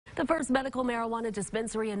The first medical marijuana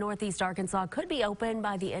dispensary in Northeast Arkansas could be open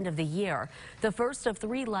by the end of the year. The first of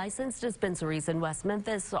 3 licensed dispensaries in West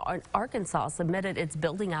Memphis, Arkansas, submitted its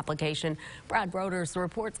building application. Brad Broders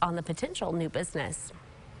reports on the potential new business.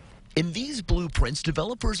 In these blueprints,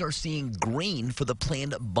 developers are seeing green for the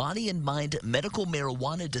planned Body and Mind medical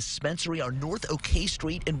marijuana dispensary on North OK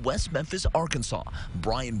Street in West Memphis, Arkansas.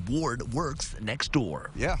 Brian Ward works next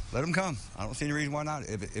door. Yeah, let them come. I don't see any reason why not.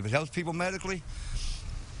 If it helps people medically,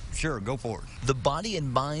 sure, go for it. The Body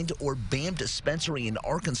and Mind, or BAM dispensary in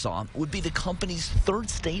Arkansas, would be the company's 3rd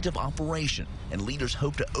state of operation, and leaders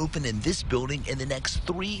hope to open in this building in the next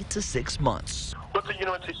 3 to 6 months. But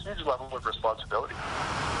it's a huge level of responsibility.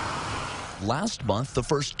 Last month, the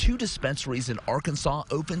first 2 dispensaries in Arkansas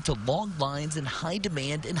opened to long lines in high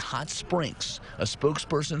demand in Hot Springs. A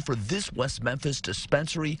spokesperson for this West Memphis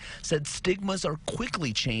dispensary said stigmas are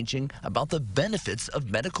quickly changing about the benefits of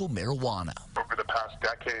medical marijuana. Over the past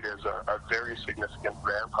decade is a very significant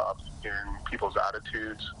ramp up in people's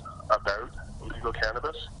attitudes about legal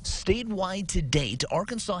cannabis. Statewide to date,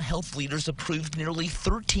 Arkansas health leaders approved nearly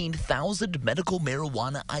 13,000 medical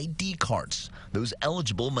marijuana ID cards. Those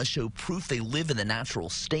eligible must show proof they live in the natural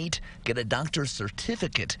state, get a doctor's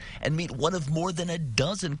certificate, and meet one of more than a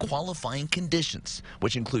dozen qualifying conditions,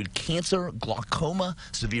 which include cancer, glaucoma,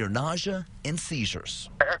 severe nausea, and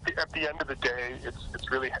seizures. At the end of the day,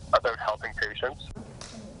 it's really about helping patients.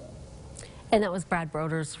 And that was Brad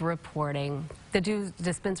Broders reporting. The 2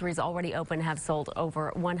 dispensaries already open have sold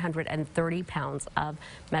over 130 pounds of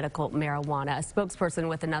medical marijuana. A spokesperson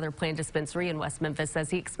with another planned dispensary in West Memphis says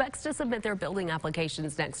he expects to submit their building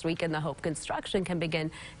applications next week and the hope construction can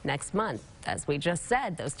begin next month. As we just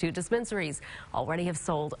said, those 2 dispensaries already have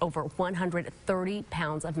sold over 130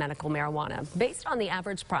 pounds of medical marijuana. Based on the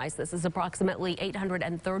average price, this is approximately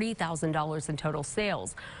 $830,000 in total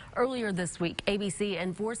sales. Earlier this week, ABC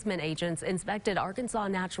enforcement agents inspected Arkansas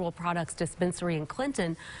Natural Products Dispensary in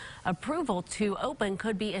Clinton. Approval to open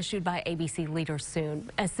could be issued by ABC leaders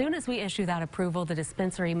soon. As soon as we issue that approval, the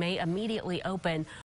dispensary may immediately open